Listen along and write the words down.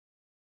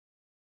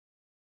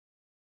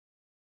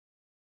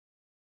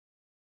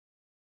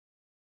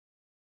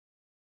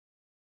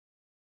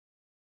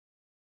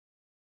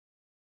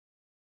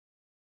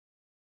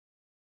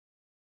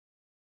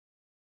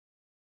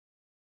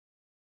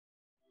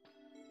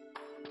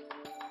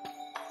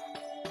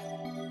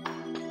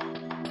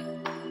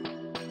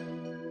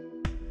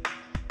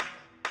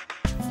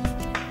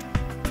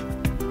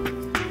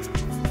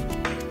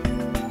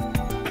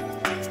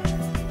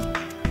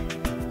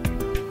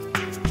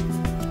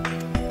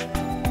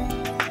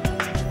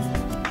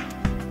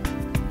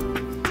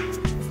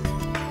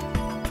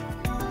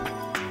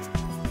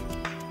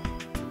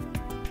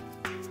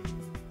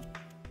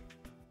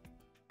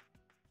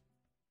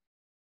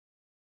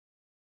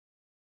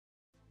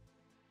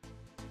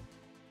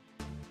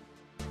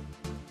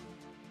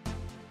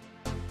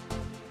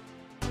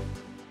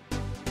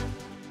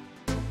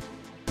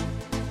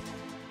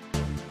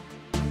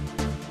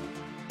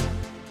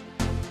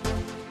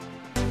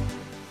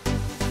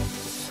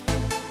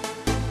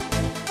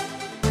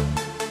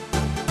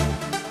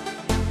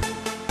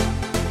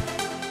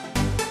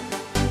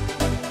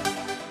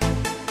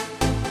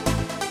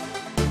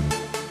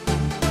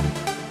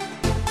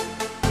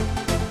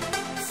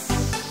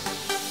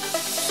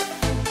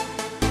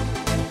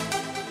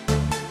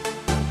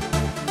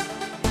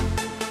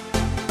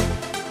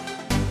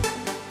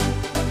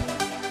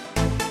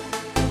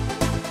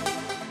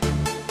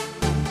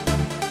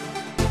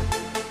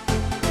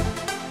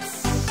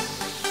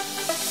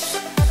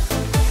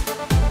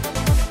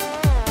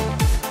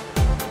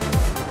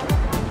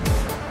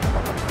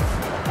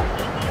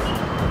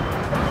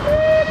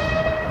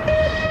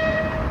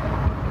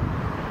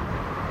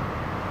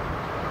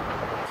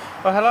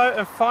Well, hello,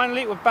 and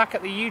finally we're back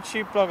at the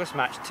YouTube Bloggers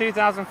Match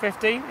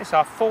 2015. It's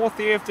our 4th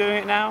year of doing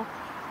it now.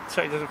 It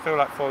certainly doesn't feel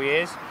like 4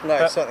 years. No,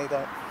 it certainly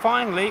don't.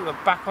 Finally, we're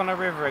back on a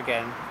river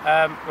again.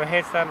 We're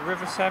here to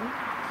River Severn,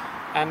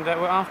 and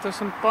we're after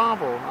some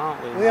barbel,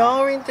 aren't we? We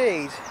are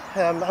indeed.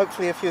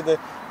 Hopefully a few of the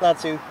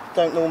lads who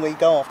don't normally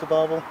go after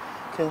barbel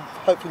can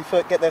hopefully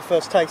get their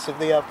first taste of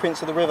the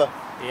Prince of the River.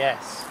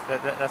 Yes,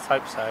 let's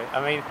hope so.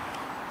 I mean,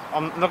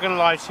 I'm not going to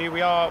lie to you,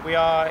 we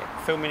are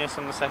filming this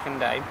on the second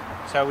day,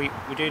 so we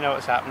do know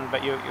what's happened,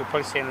 but you're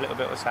probably seeing a little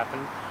bit what's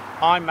happened.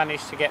 I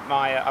managed to get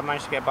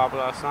a barbel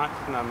last night,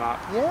 didn't I, Mark?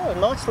 Yeah,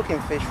 nice looking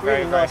fish, very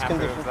really nice happy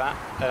condition. with that.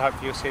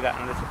 Hopefully you'll see that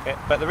in a little bit.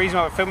 But the reason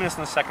why we're filming this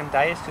on the second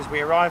day is because we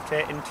arrived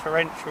here in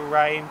torrential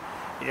rain.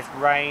 It just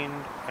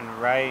rained and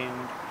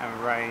rained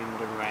and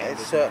rained and rained. It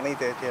certainly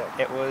did, yeah.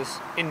 It was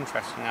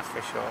interesting, that's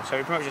for sure. So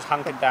we pretty much just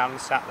hunkered down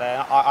and sat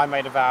there. I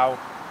made a vow,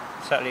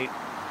 certainly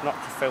not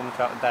to film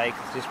throughout the day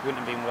because it just wouldn't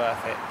have been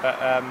worth it. But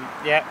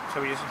yeah,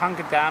 so we just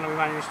hunkered down and we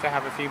managed to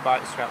have a few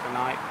bites throughout the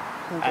night.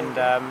 Indeed. And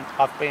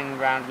I've been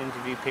around and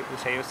interviewed people,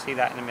 so you'll see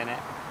that in a minute,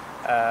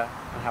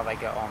 and how they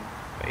get on.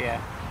 But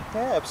yeah.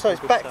 Yeah, so it's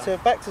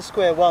back to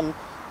square one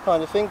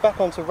kind of thing, back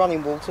onto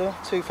running water,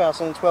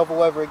 2012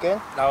 all over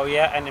again. Oh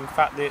yeah, and in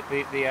fact the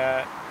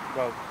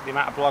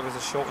amount of bloggers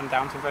are shortened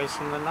down to very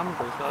similar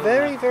numbers.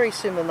 Very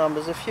similar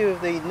numbers. A few of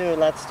the newer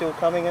lads still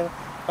coming, and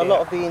a lot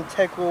of the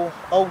integral,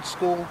 old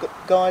school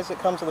guys that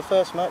come to the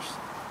first match,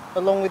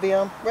 along with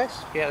the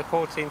rest. Yeah, the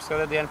core team's still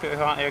there. The only people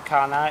who aren't here are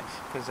car nights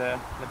because they're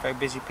very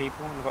busy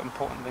people and they've got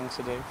important things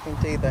to do.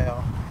 Indeed they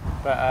are.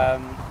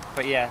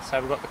 But yeah, so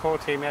we've got the core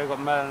team here. We've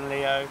got Merlin and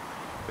Leo.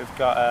 We've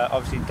got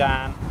obviously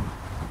Dan,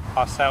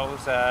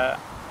 ourselves.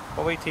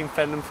 What are we, Team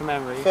Fennell for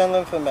Memories?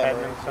 Fennell for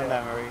Memories. Fennell for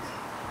Memories.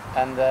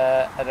 And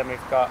then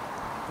we've got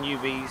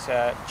newbies,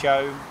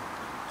 Joe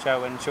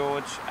and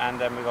George,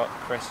 and then we've got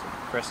Chris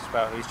as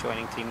well, who's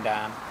joining Team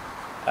Dan.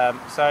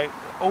 So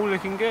all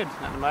looking good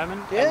at the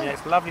moment. Yeah. And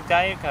it's a lovely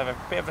day. We can have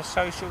a bit of a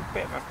social,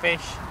 bit of a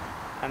fish,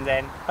 and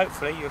then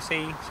hopefully you'll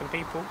see some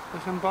people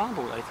with some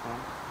barbel later on.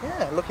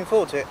 Yeah, looking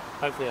forward to it.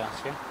 Hopefully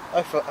us, yeah.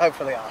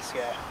 Hopefully us,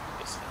 yeah.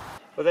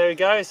 Well, there we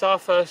go. It's our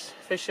first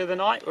fish of the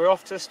night. We're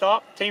off to the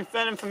start. Team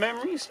Fennell for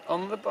Memories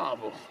on the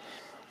barbel.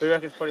 We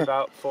reckon it's probably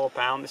about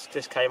 £4. This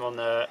just came on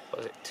the, what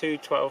was it, 2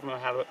 12mm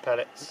halibut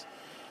pellets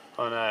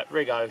on a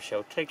rig I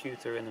shall take you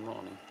through in the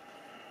morning.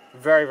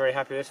 Very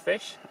happy with this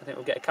fish. I think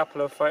we'll get a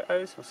couple of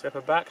photos. We'll slip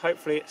her back.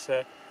 Hopefully it's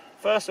the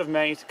first of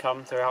many to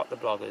come throughout the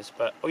bloggers.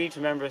 But all you need to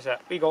remember is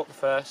that we got the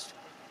first,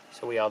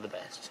 so we are the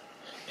best.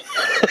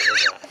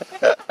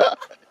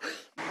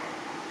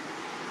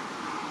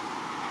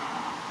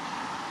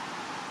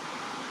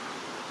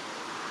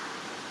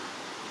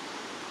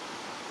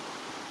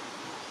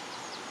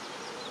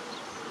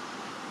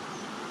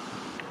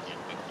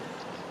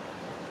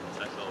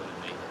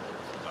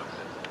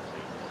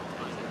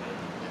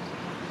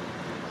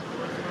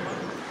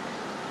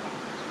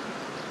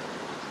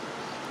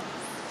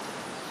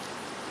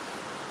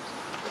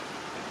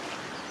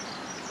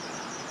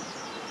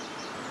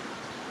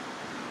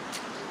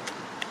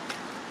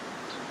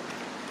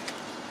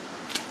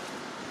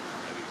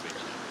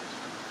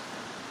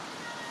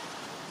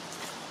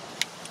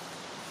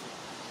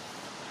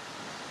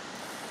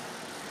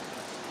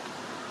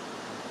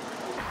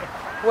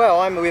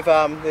 Well, I'm with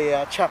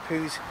the chap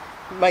who's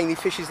mainly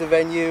fishes the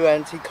venue,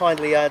 and he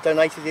kindly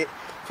donated it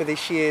for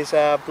this year's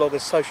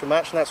Bloggers Social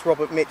Match, and that's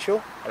Robert Mitchell.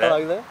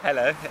 Hello there.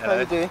 Hello. How are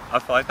you doing?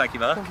 I'm fine, thank you,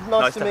 Mark.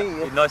 Nice to meet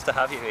you. Nice to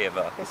have you here,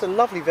 Mark. It's a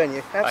lovely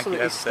venue,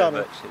 absolutely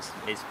stunning. Thank you so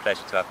much. It's a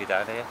pleasure to have you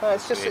down here.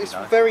 It's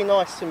nice. Very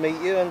nice to meet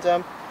you, and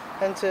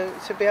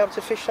to be able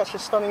to fish such a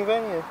stunning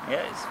venue.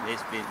 Yeah,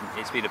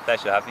 it's been a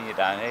pleasure having you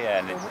down here,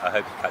 and I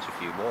hope you catch a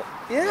few more.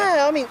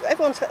 Yeah, I mean,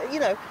 everyone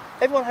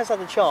has had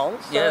a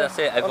chance. Yeah, that's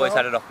it. Everyone's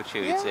had an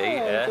opportunity.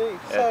 Yeah, indeed.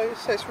 Yeah.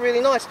 So it's really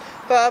nice.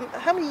 But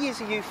how many years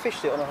have you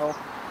fished it on the whole?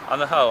 On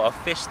the whole, I've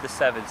fished the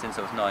Severn since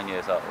I was 9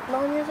 years old.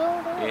 9 years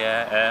old? Oh.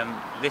 Yeah.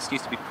 This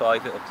used to be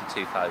private up to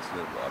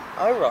 2001.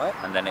 Oh right.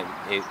 And then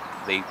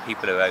the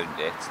people who owned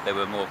it, they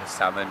were more of a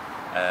salmon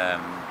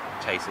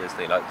chasers.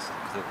 They liked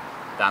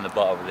down the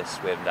bottom of this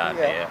swim down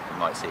here. You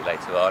might see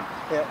later on.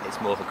 Yeah.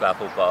 It's more of a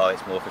gravel bar.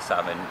 It's more of a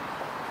salmon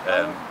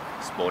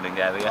spawning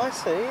area. I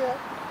see. Yeah.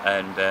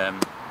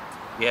 And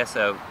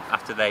so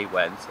after they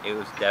went, it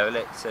was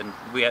derelict, and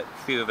a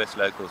few of us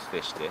locals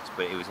fished it,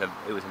 but it was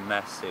a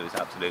mess. It was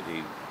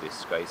absolutely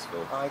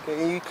disgraceful. I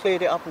agree. You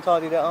cleared it up and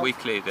tidied it up? We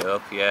cleared it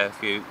up, yeah.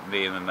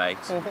 Me and my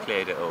mates, we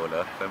cleared it all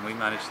up, and we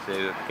managed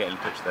to get in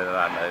touch with the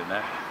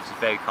landowner, which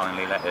very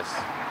kindly let us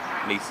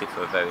lease it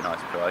for a very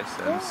nice price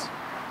and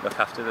look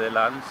after the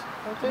land.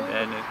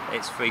 And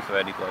it's free for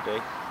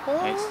anybody.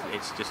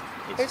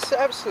 It's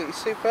absolutely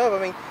superb. I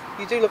mean,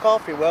 you do look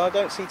after it well. I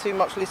don't see too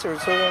much litter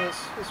at all, and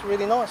it's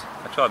really nice.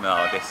 I try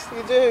my hardest.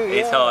 You do.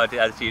 It's hard,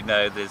 as you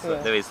know.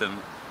 There is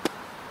some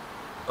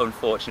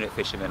unfortunate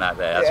fishermen out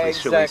there, Yeah, as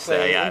we should we exactly.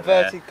 say, out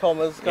Inverted there.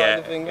 commas kind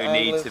of thing. Who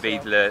need anglers, to be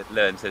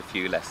learned a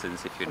few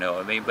lessons, if you know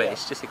what I mean. But Yeah.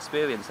 it's just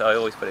experience. I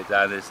always put it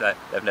down as that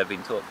they've never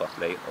been taught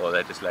properly, or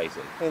they're just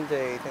lazy.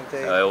 Indeed,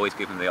 indeed. So I always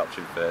give them the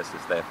option first,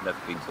 as they've never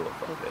been taught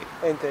properly.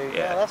 Indeed.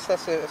 Yeah. Yeah,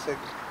 that's a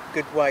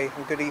good way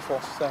and good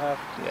ethos to have.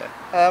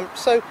 Yeah.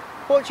 So,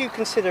 what do you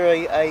consider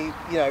a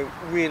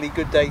really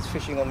good day's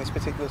fishing on this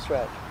particular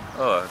stretch?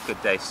 Oh, a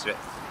good day's stretch.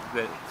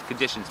 The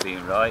conditions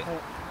being right,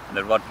 and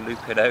the rod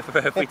looping over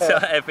every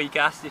time, every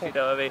cast, if you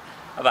know what I mean.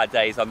 I've had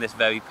days on this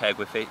very peg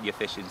you're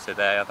fishing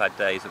today. I've had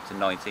days up to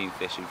 19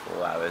 fish in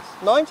 4 hours.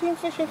 19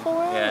 fish in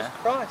 4 hours? Yeah.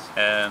 Christ.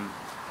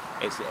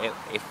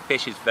 It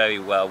fishes very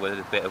well with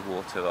a bit of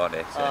water on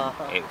it,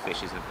 and it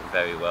fishes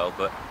very well.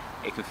 But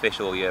it can fish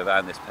all year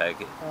round, this peg.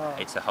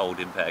 It's a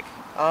holding peg.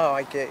 Oh,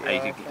 I get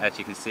you. As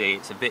you can see,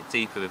 it's a bit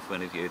deeper in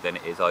front of you than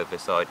it is either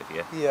side of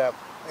you. Yeah,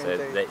 So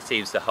indeed. it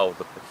seems to hold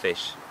up the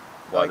fish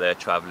while they're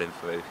travelling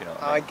through, if you know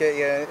what I mean. I get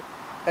you.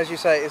 As you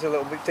say, it's a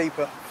little bit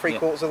deeper,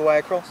 three-quarters of the way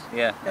across.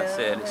 Yeah, that's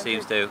it, and it Yeah,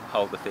 seems to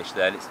hold the fish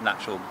there, and it's a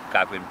natural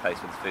gathering place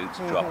for the food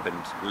to drop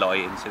and lie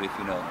into, if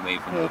you know what I mean,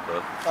 from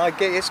above. I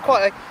get you. It's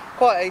quite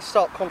a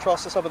stark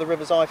contrast to some of the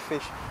rivers I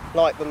fish,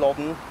 like the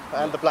Loddon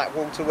and the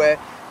Blackwater, where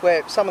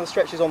some of the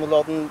stretches on the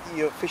Loddon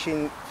you're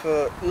fishing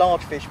for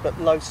large fish but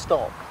low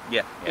stock.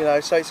 Yeah, You know,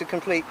 so it's a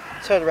complete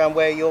turnaround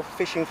where you're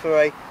fishing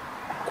for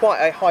quite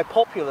a high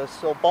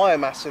populace or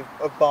biomass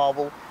of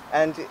barbel,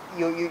 and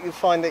you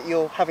find that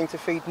you're having to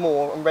feed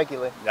more and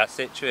regularly. That's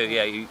it, true.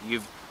 Yeah,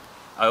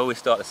 I always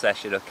start the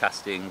session of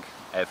casting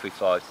every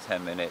 5 to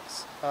 10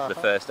 minutes. The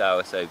first hour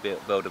or so,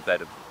 build a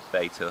bed of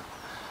bait up,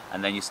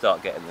 and then you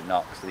start getting the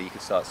knocks, so you can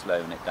start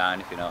slowing it down,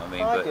 if you know what I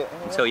mean. But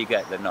until you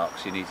get the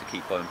knocks, you need to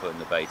keep on putting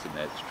the bait in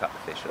there to trap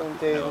the fish up. Indeed,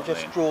 if you know and what I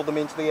just mean. draw them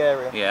into the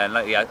area. Yeah, and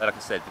like I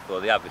said before,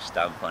 the average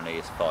stamp on it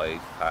is £5,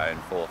 £4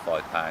 or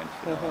 £5,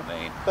 if you know what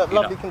I mean. But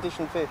You're lovely not-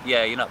 conditioned fish.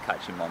 Yeah, you're not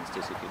catching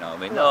monsters, if you know what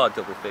I mean. No. No,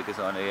 double figures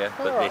on here,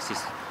 but Alright. this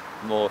is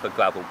more of a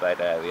gravel bed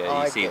area.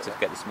 I You seem get to it.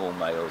 get the small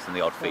males and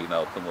the odd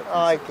female come up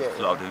I and get it.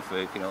 flogging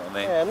through, if you know what I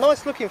mean. Yeah,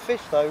 nice looking fish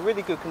though,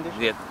 really good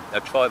condition. Yeah, I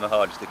try my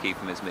hardest to keep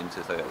them as mint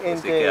as I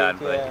Indeed, can,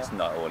 but yeah. it's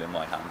not all in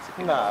my hands, if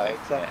you know what No, I mean.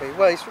 exactly. Yeah.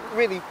 Well, it's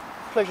really a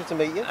pleasure to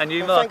meet you. And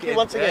you, Mark, thank you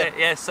once again.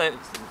 Yeah, so,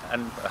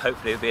 and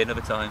hopefully it'll be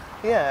another time.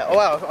 Yeah,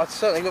 well, I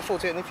certainly look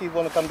forward to it, and if you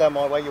want to come down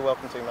my way, you're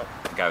welcome to, mate.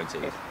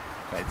 Guaranteed.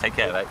 Okay, take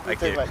care, mate. Thank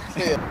too, you. mate.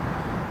 See ya.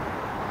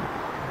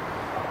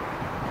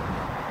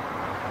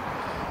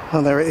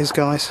 Well, there it is,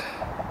 guys.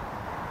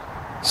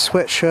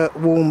 Sweatshirt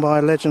worn by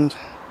a legend.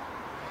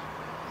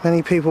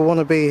 Many people want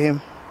to be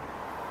him,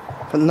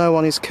 but no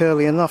one is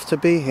curly enough to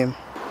be him.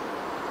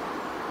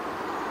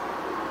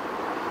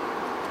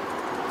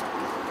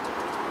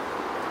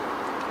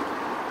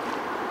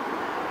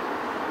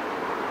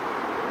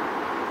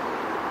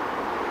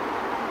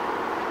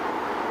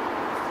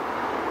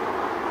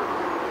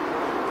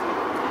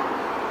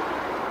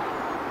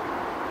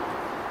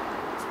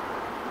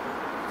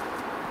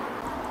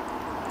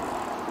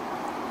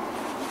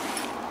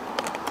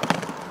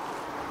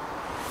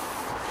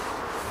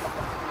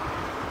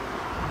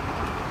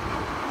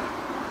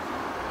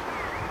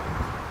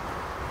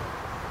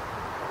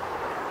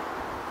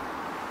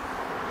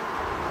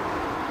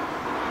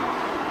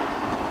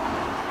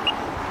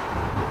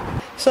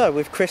 So,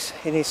 with Chris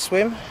in his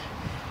swim,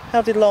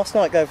 how did last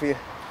night go for you?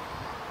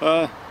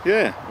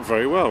 Yeah,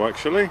 very well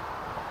actually.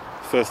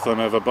 First time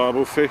ever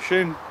barbel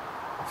fishing.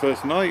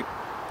 First night,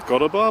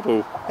 got a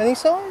barbel. Any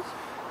size?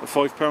 A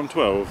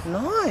 £5.12.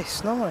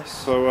 Nice, nice.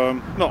 So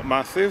not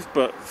massive,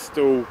 but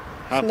still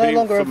happy. no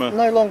longer from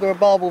no longer a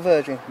barbel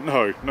virgin.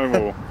 No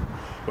more.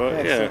 But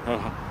Excellent.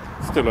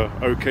 yeah, still a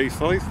okay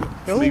size.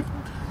 Ooh.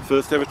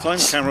 First ever time,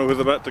 camera was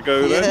about to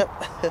go then.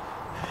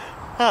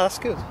 Ah, that's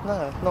good.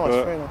 No, nice,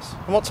 But- very nice.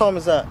 And what time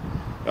was that?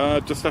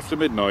 Just after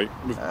midnight.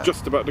 Was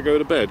just about to go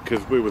to bed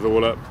because we was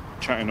all up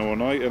chatting all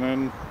night, and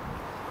then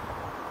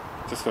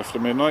just after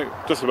midnight,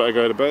 just about to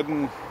go to bed,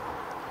 and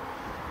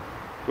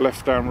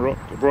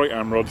right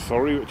hand rod,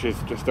 sorry, which is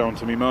just down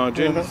to me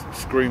margin,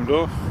 screamed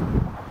off.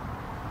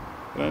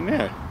 And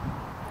yeah,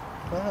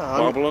 Ah,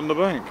 barbel on the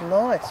bank.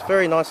 nice,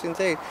 very nice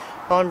indeed.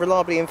 I'm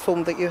reliably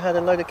informed that you had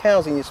a load of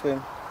cows in your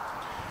swim.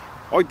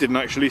 I didn't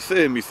actually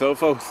see him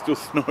myself. I was still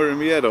snoring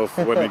my head off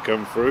when he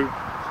come through.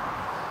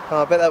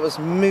 Oh, I bet that was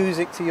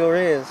music to your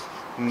ears.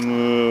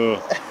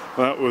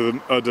 That was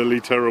an utterly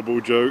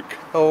terrible joke.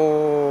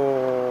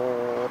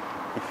 Oh,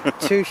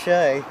 touche.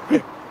 Right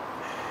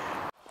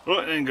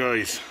then,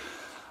 guys,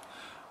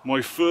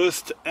 my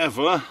first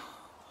ever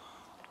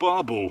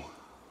barbel.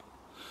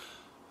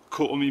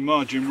 Caught on me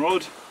margin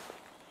rod.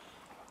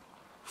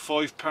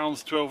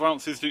 £5, 12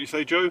 ounces, did you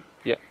say, Joe?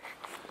 Yeah.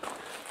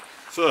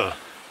 Sir,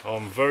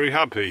 I'm very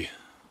happy.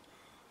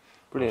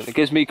 Brilliant. It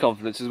gives me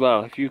confidence as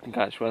well. If you can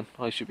catch one,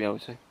 I should be able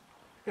to.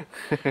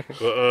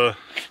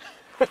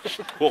 But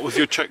what was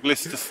your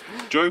checklist,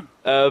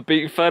 Joe?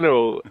 Beating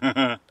Fennell.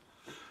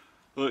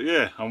 But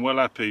yeah, I'm well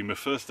happy. My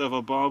first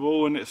ever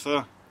barbel, and it's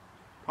a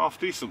half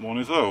decent one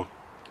as well.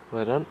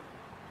 Well done.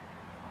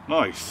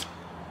 Nice.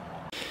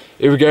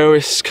 Here we go,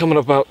 it's coming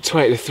up about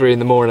 20 to 3 in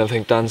the morning, I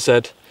think Dan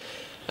said.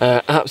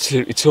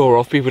 Absolutely tore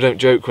off. People don't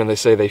joke when they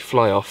say they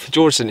fly off.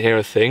 George didn't hear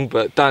a thing,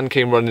 but Dan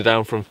came running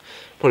down from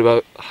probably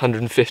about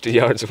 150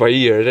 yards away.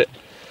 He heard it.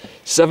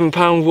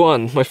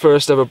 £7.1, my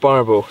first ever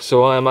barbel,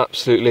 so I am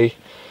absolutely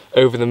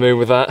over the moon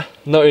with that.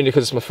 Not only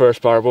because it's my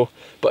first barbel,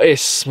 but it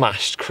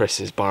smashed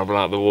Chris's barbel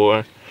out of the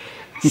water.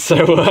 So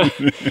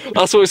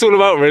that's what it's all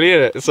about really,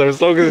 isn't it? So as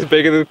long as it's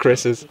bigger than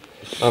Chris's,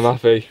 I'm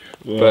happy.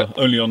 Well, but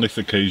only on this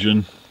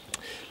occasion.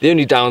 the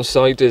only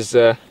downside is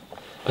I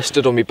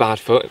stood on my bad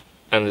foot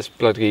and there's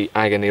bloody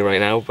agony right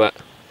now, but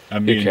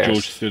And me who and cares?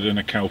 George stood in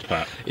a cow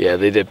pat. Yeah,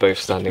 they did both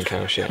stand in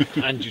cow shit.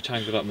 And you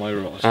tangled up my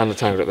rod. And I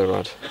tangled up the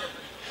rod.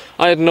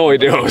 I had no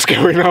idea what was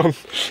going on.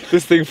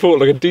 This thing fought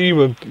like a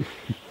demon.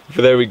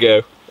 But there we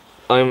go.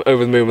 I'm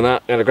over the moon with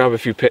that. I'm gonna grab a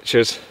few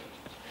pictures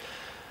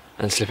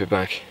and slip it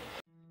back.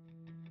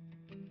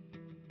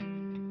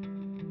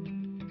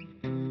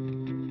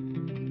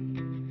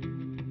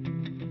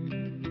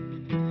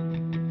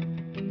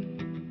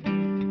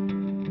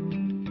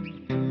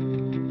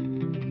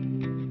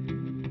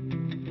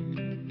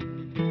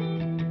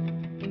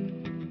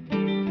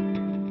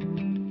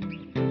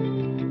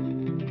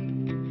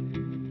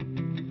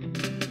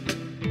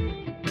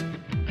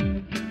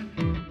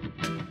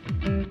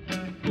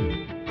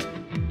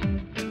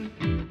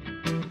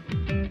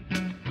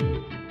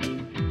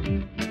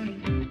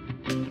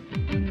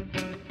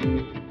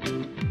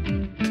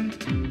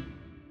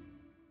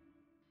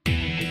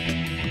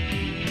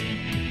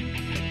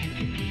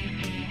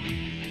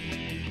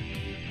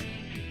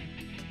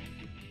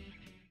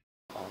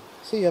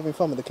 See you having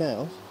fun with the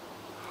cows.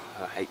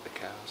 I hate the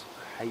cows.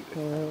 I hate the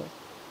cows.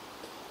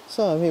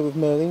 So I'm here with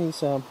Merlin.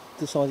 He's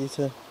decided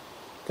to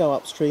go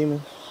upstream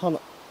and hunt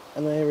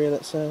an area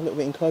that's a little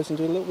bit enclosed and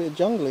do a little bit of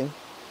jungling.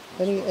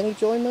 Any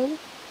joy, Merlin? A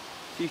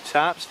few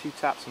taps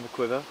on the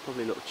quiver,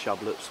 probably little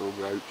chublets or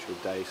roach or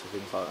dace or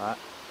things like that.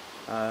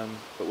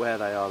 But where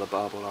they are, the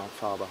barbel aren't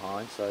far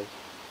behind, so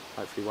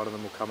hopefully one of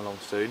them will come along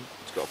soon.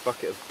 It's got a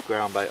bucket of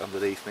ground bait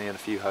underneath me and a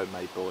few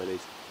homemade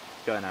boilies.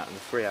 Going out in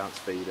the 3-ounce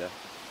feeder,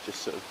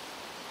 just sort of,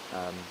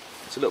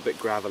 it's a little bit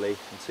gravelly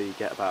until you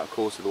get about a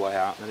quarter of the way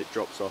out, and then it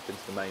drops off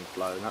into the main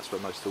flow, and that's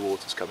where most of the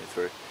water's coming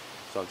through.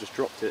 So I've just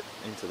dropped it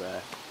into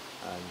there.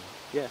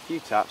 Yeah, a few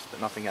taps, but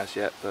nothing as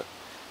yet, but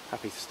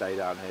happy to stay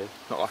down here.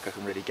 Not like I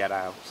can really get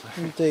out. So.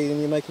 Indeed, and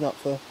you're making up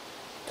for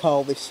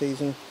Carl this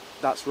season.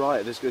 That's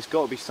right, there's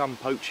got to be some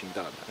poaching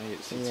done. I mean,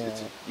 it's Yeah.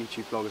 a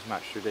YouTube blogger's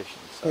match tradition.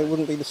 So. It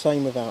wouldn't be the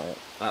same without it.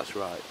 That's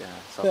right, yeah.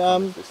 So But, I've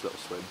come with this little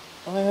swim.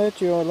 I heard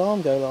your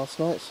alarm go last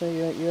night, so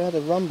you had a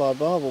run by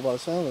barbel by the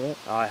sound of it.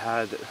 I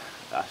had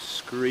a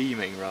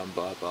screaming run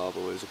by a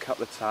barbel. There was a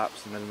couple of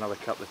taps and then another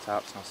couple of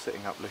taps, and I was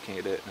sitting up looking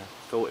at it and I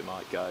thought it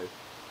might go.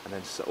 And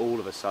then all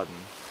of a sudden,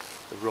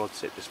 the rod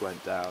tip just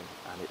went down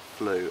and it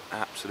flew,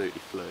 absolutely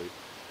flew.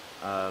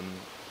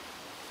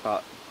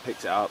 But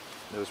picked it up,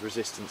 there was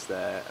resistance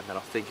there, and then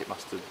I think it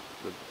must have,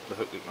 the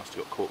hook loop must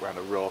have got caught around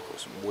a rock or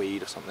some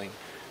weed or something,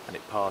 and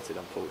it parted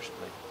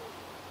unfortunately.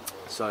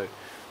 So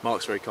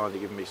Mark's very kindly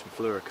given me some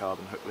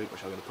fluorocarbon hook loop,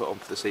 which I'm going to put on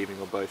for this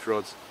evening on both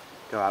rods,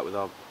 go out with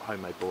our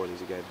homemade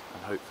boilies again,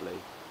 and hopefully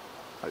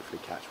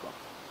catch one.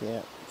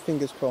 Yeah,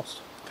 fingers crossed.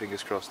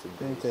 Fingers crossed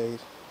indeed. Indeed.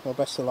 Well,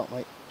 best of luck,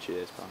 mate.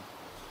 Cheers, pal.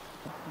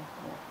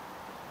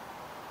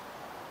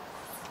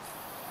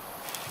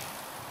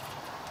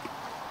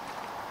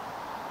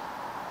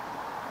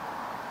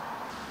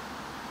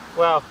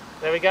 Well,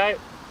 there we go.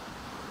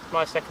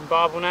 My second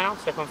barbel now,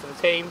 second one for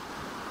the team.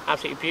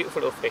 Absolutely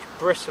beautiful little fish,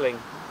 bristling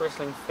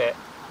fit.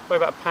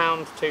 Probably about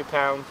 £1 to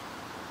 £2.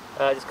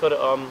 Just caught it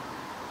on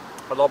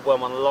a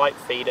lobworm on a light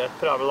feeder.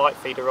 Put it on a light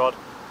feeder rod,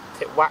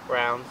 tip whack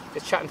round.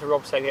 Just chatting to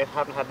Rob saying I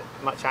haven't had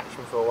much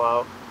action for a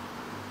while.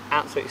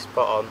 Absolutely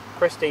spot on.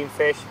 Pristine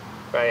fish,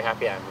 very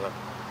happy angler.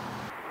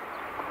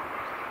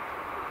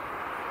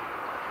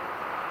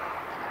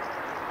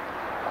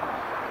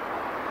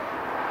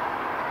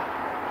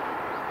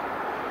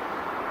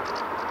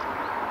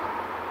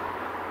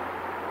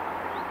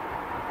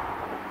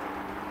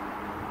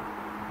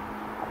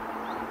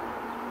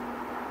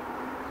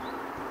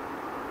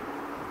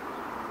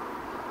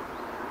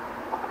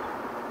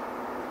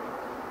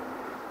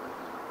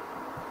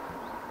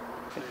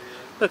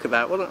 Look at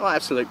that, what an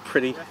absolute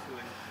pretty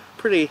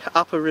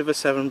upper River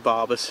Severn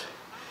barbers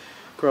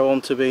grow on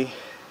to be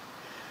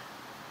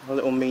a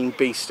little mean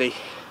beastie.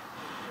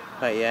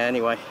 But yeah,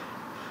 anyway,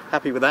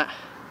 happy with that.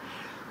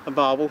 A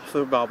barbel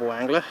for a barbel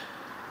angler,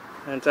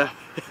 and not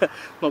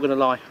going to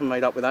lie, I'm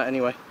made up with that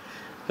anyway.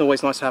 It's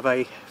always nice to have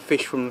a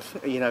fish from,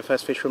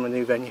 first fish from a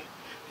new venue.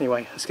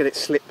 Anyway, let's get it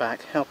slipped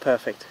back. How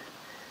perfect.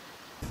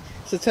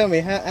 So tell me,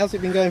 how's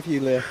it been going for you,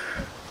 Leo?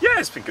 Yeah,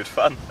 it's been good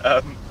fun.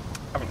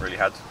 Haven't really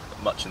had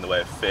much in the way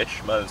of fish.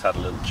 Merlin's had a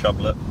little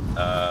chublet.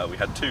 We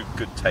had 2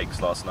 good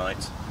takes last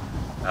night,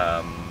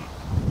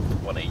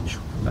 one each.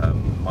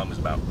 Mine was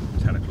about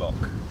 10 o'clock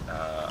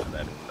and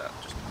then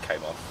just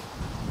came off.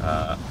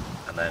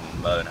 And then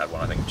Merlin had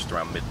one I think just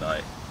around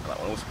midnight, and that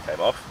one also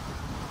came off.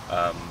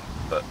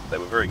 But they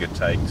were very good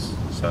takes,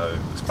 so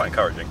it was quite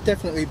encouraging.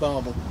 Definitely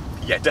barbel.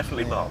 Yeah,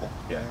 definitely Barbel.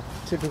 Yeah.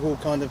 Typical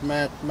kind of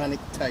mad manic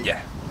take.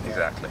 Yeah,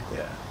 exactly.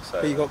 Yeah.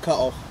 So. But you got cut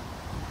off.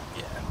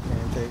 Yeah.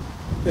 Yeah, indeed.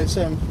 But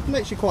it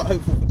makes you quite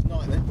hopeful for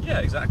tonight then. Yeah,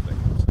 exactly.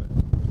 So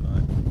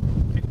tonight,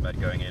 keep the bed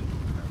going in,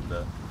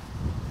 and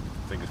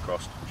fingers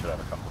crossed, should have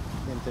a couple.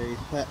 Indeed.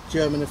 That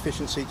German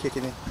efficiency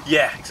kicking in.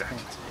 Yeah, exactly.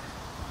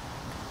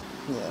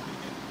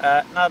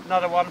 Yeah.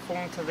 Another one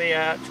falling to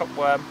the chop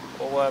worm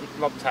or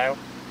lobtail.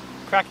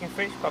 Cracking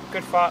fish, got a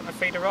good fart on the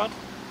feeder rod.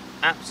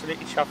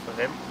 Absolutely chuffed with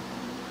him.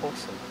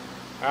 Awesome.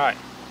 Alright,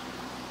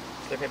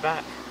 slip it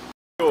back.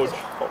 George,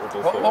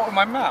 What with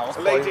my mouth?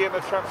 a lady in a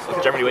trap.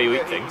 That's generally where you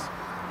eat things.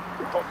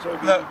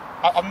 Look,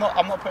 I'm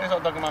not putting this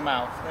hot dog in my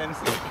mouth.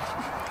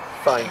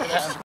 Fine.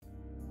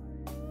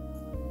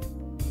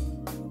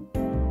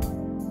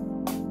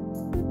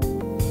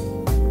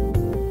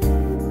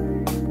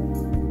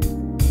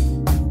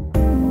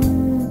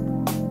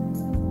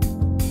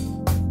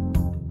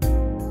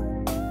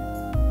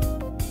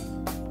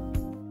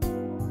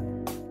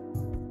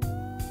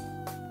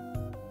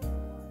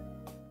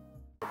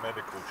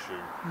 Medical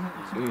shoe.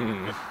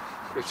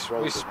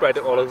 We spread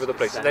it all over the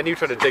place, and then you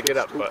tried to dig it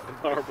up, but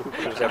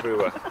it was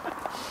everywhere.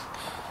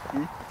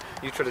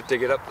 You tried to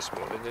dig it up this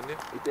morning, didn't you?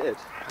 He did.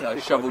 Yeah, I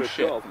shoveled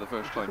shit for the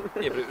first time.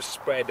 Yeah, but it was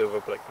spread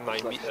over like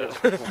 9 metres.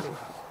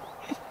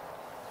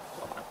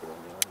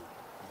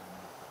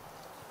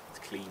 It's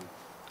clean.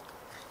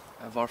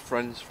 Have our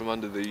friends from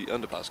under the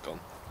underpass gone?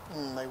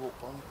 They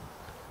walked on.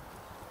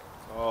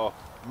 Oh,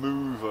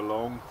 move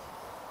along.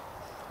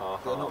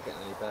 They're not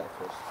getting any better,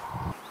 Chris.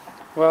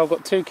 Well, I've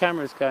got two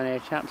cameras going here,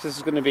 chaps. This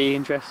is going to be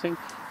interesting.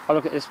 I'll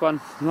look at this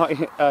one.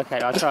 Okay,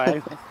 I'll try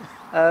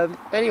anyway.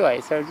 Anyway,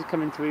 so just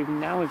coming to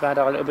evening now. We've had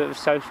our little bit of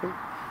social.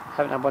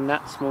 Haven't had one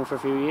that small for a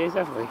few years,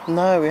 have we?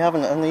 No, we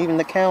haven't, and even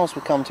the cows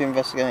will come to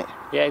investigate.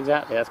 Yeah,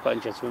 exactly. That's quite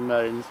interesting with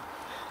Merlin's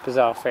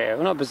bizarre fear.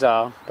 Well, not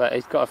bizarre, but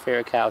he's got a fear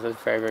of cows. It's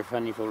very, very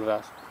funny for all of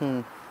us.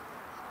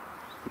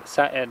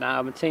 Sat here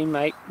now, my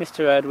teammate,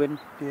 Mr. Erdwin.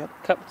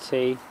 Yep. Cup of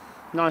tea,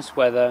 nice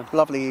weather.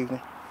 Lovely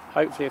evening.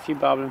 Hopefully a few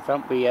barbel in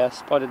front. We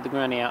spotted the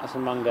granny out of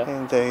some munger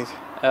Indeed.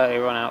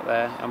 earlier on out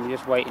there, and we're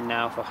just waiting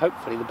now for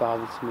hopefully the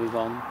barbel to move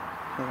on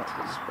to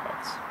the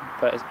spreads.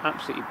 But it's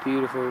absolutely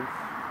beautiful.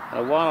 And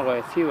a while away,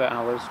 a few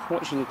hours,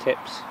 watching the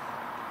tips,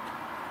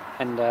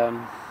 and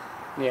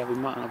yeah, we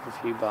might have a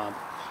few barb.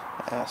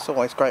 It's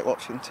always great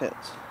watching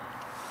tits.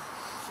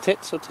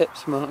 Tits or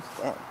tips, Mark?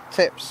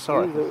 Tips,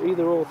 sorry.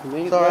 Either or for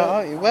me.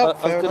 Sorry, well,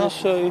 I was going to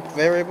show you.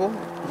 Variable,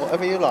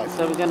 whatever you like.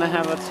 So we're going to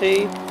have a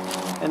tea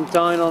and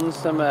dine on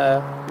some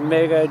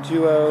Mega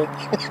Duo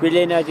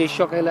Milena de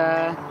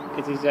Chocolat.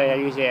 It is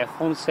usually a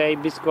Francais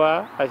biscuit.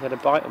 I just had a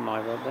bite on my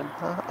rod then.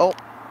 Oh,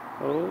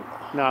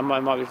 no, I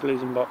might be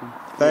losing bottom.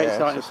 Very Yeah,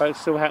 exciting, just-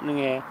 folks. Still happening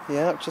here.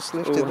 yeah, just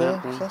lifted All there.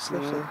 happening, Just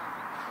lifted. yeah.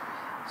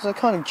 It's a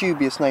kind of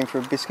dubious name for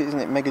a biscuit, isn't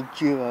it? Mega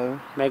Duo.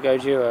 Mega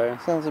Duo.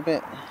 Sounds a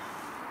bit.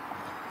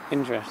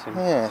 Interesting.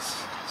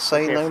 Yes.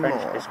 Say Could be a no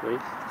French more.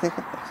 biscuit.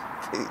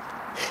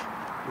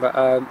 But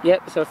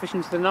yep, so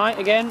fishing to the night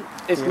again.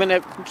 It's going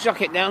to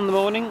chuck it down in the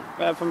morning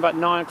from about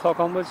 9 o'clock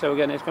onwards. So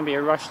again, it's going to be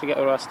a rush to get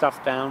all our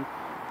stuff down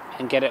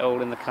and get it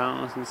all in the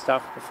cars and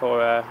stuff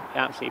before it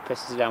absolutely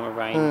pisses down with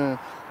rain.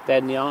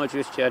 Then the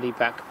arduous journey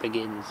back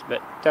begins.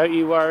 But don't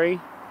you worry,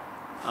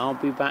 I'll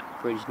be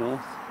back,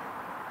 Bridgnorth.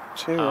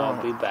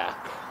 I'll be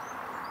back.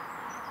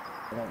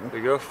 There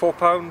you go,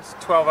 £4,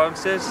 12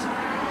 ounces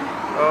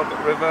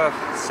of River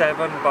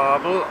Severn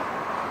Barbel.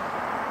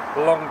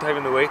 Long time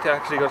in the wait. I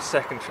actually got a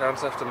second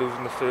chance after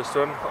losing the first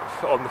one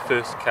on the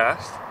first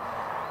cast.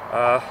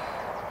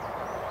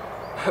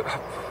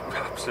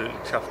 Absolutely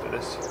chuffed at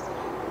this.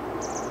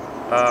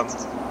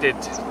 Did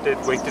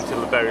wait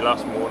until the very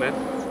last morning,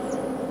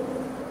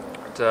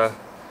 but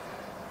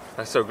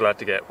I'm so glad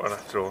to get one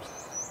after all.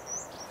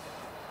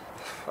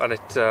 And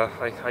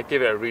I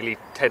gave it a really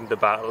tender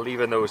battle,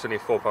 even though it's only a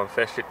 £4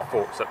 fish. It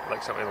fought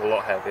like something a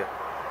lot heavier.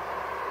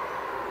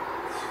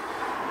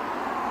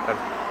 I'm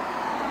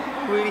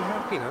really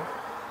happy now.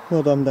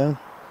 Well done, Dan.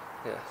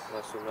 Yes,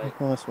 nice one, mate.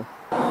 Nice one.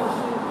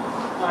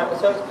 Alright,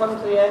 so it's come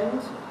to the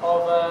end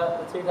of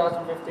the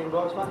 2015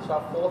 box match,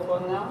 our fourth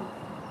one now.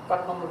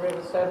 Back on the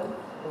River Severn.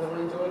 Has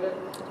everyone enjoyed it?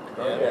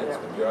 Yeah, it's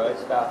been great.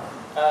 Good stuff.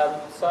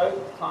 So,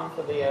 time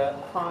for the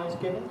prize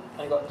giving.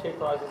 I got two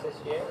prizes this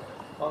year.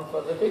 One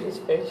for the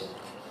biggest fish,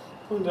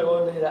 wonder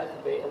who that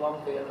could be, and one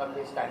for the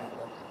luckiest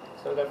angler.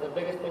 So we'll go for the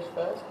biggest fish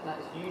first, and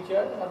that's you,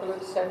 Joe. Have a look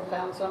at £7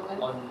 something.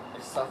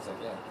 It's Saturday,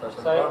 yeah. First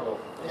So,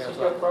 this is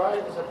your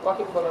prize. It's a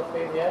bucket full of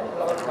PVA, a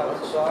lot of colour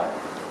supply,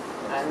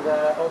 and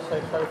also a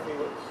trophy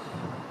which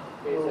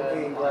is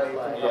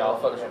Yeah, I'll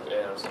Photoshop it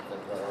in or something.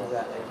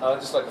 Exactly.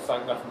 I'd just like to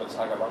thank nothing but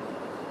Tag along.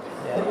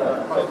 Yeah,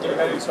 Don't do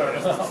any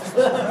turning up.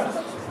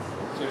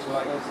 Seriously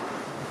like this?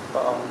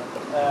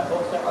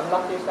 also,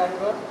 unluckiest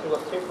angler, so we've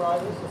got two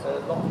prizes.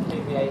 There's a lot of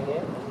PVA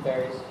here, and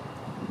various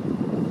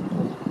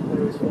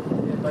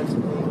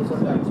basically it was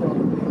on that top.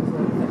 And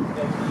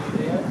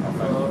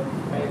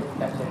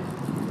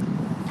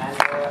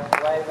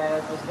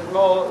there's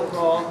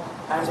more.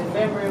 And in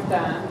memory of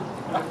Dan,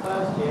 in the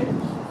first year,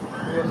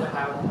 also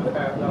have a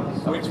pair of lovely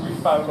socks. Which we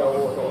found on the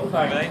floor.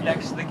 Right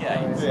next to the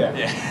gate. Yeah.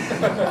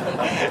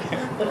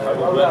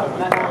 Well done.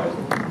 And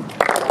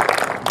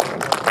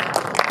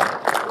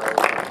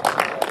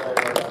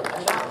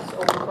that's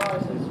all the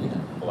prizes.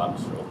 Well, that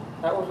was short.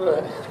 That was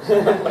good.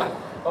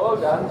 Well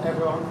done,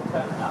 everyone, for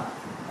turning up.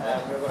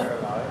 We're going to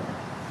allow it.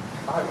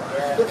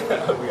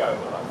 We are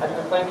alive. And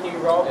thank you,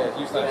 Rob. Yeah,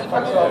 you stand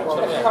Thanks a lot, Rob.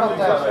 Come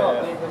down, Rob.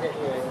 We'll get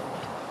you in.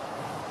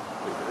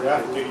 We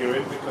have to get you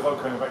in because I'm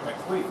coming back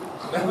next week.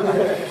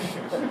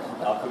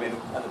 I'll come in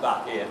at the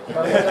back here.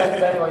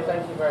 Anyway,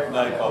 thank you very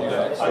much. No problem.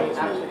 It's been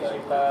absolutely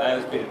superb.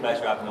 It's been a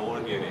pleasure having all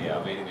of you here. I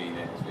really mean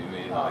it. It's been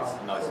really nice to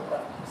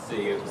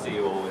see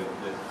you all in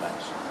the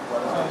flesh.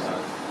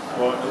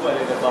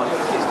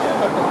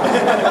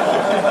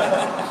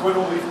 When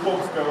all these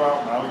books go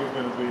out now, you're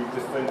going to be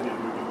defended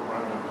with the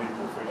random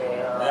people fishing.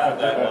 Yeah, I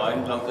don't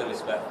mind. As long as they're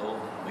respectful,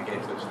 they get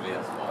in touch with me,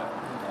 that's fine.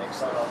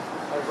 Excellent.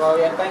 Well,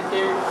 yeah, thank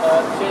you.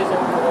 Cheers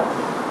everyone for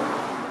watching.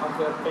 I'm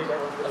going to please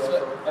everyone for this.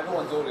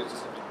 Everyone's audience is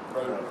just a bit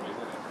grown up, isn't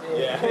it?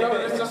 Yeah. No,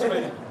 it's just me.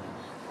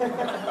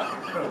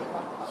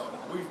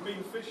 We've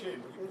been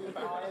fishing. We've been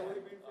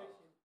fishing.